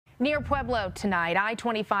Near Pueblo tonight,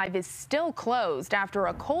 I-25 is still closed after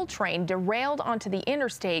a coal train derailed onto the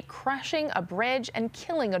interstate, crushing a bridge and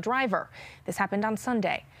killing a driver. This happened on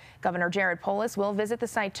Sunday. Governor Jared Polis will visit the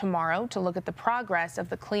site tomorrow to look at the progress of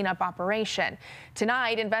the cleanup operation.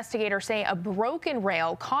 Tonight, investigators say a broken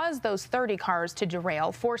rail caused those 30 cars to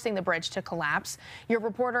derail, forcing the bridge to collapse. Your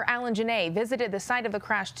reporter Alan Janae visited the site of the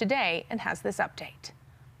crash today and has this update.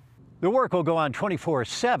 The work will go on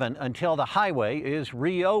 24/7 until the highway is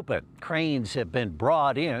reopened. Cranes have been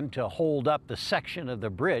brought in to hold up the section of the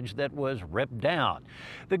bridge that was ripped down.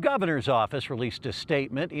 The governor's office released a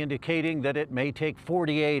statement indicating that it may take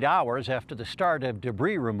 48 hours after the start of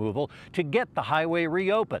debris removal to get the highway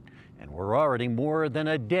reopened. And we're already more than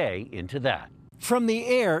a day into that. From the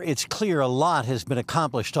air, it's clear a lot has been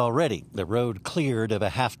accomplished already. The road cleared of a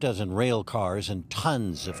half dozen rail cars and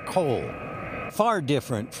tons of coal. Far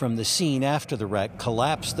different from the scene after the wreck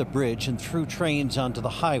collapsed the bridge and threw trains onto the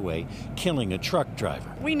highway, killing a truck driver.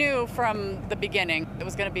 We knew from the beginning it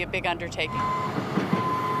was going to be a big undertaking.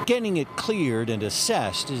 Getting it cleared and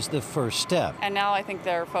assessed is the first step. And now I think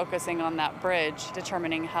they're focusing on that bridge,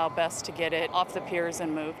 determining how best to get it off the piers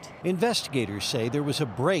and moved. Investigators say there was a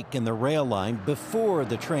break in the rail line before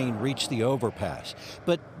the train reached the overpass,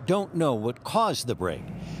 but don't know what caused the break.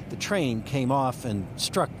 The train came off and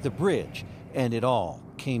struck the bridge, and it all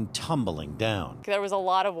came tumbling down. There was a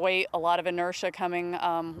lot of weight, a lot of inertia coming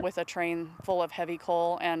with a train full of heavy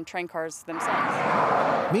coal and train cars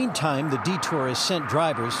themselves. Meantime, the detour has sent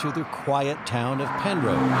drivers through the quiet town of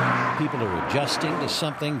Penrose. People are adjusting to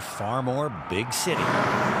something far more big city.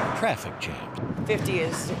 Traffic jammed. 50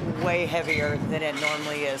 is way heavier than it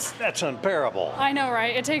normally is. That's unbearable. I know,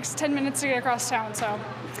 right? It takes 10 minutes to get across town, so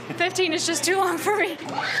 15 is just too long for me.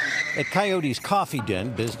 At Coyote's Coffee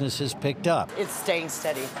Den, business has picked up. It's staying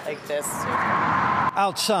steady like this.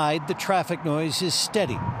 Outside, the traffic noise is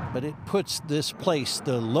steady, but it puts this place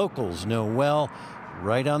the locals know well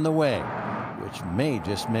right on the way, which may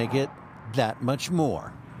just make it that much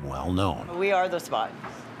more well known. We are the spot.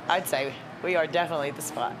 I'd say we are definitely the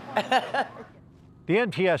spot. The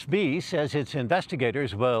NTSB says its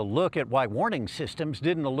investigators will look at why warning systems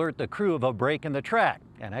didn't alert the crew of a break in the track.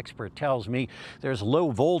 An expert tells me there's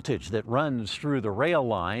low voltage that runs through the rail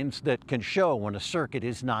lines that can show when a circuit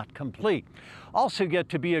is not complete. Also yet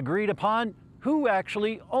to be agreed upon who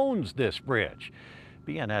actually owns this bridge.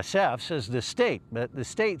 BNSF says the state, but the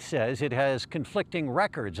state says it has conflicting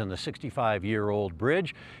records on the 65-year-old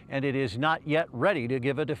bridge, and it is not yet ready to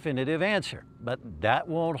give a definitive answer. But that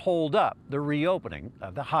won't hold up the reopening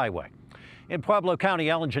of the highway. In Pueblo County,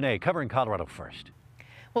 Alan Janae covering Colorado First.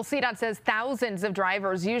 Well, CDOT says thousands of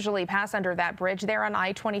drivers usually pass under that bridge there on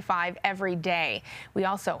I-25 every day. We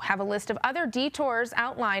also have a list of other detours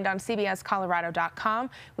outlined on CBSColorado.com.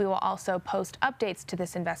 We will also post updates to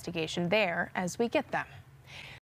this investigation there as we get them.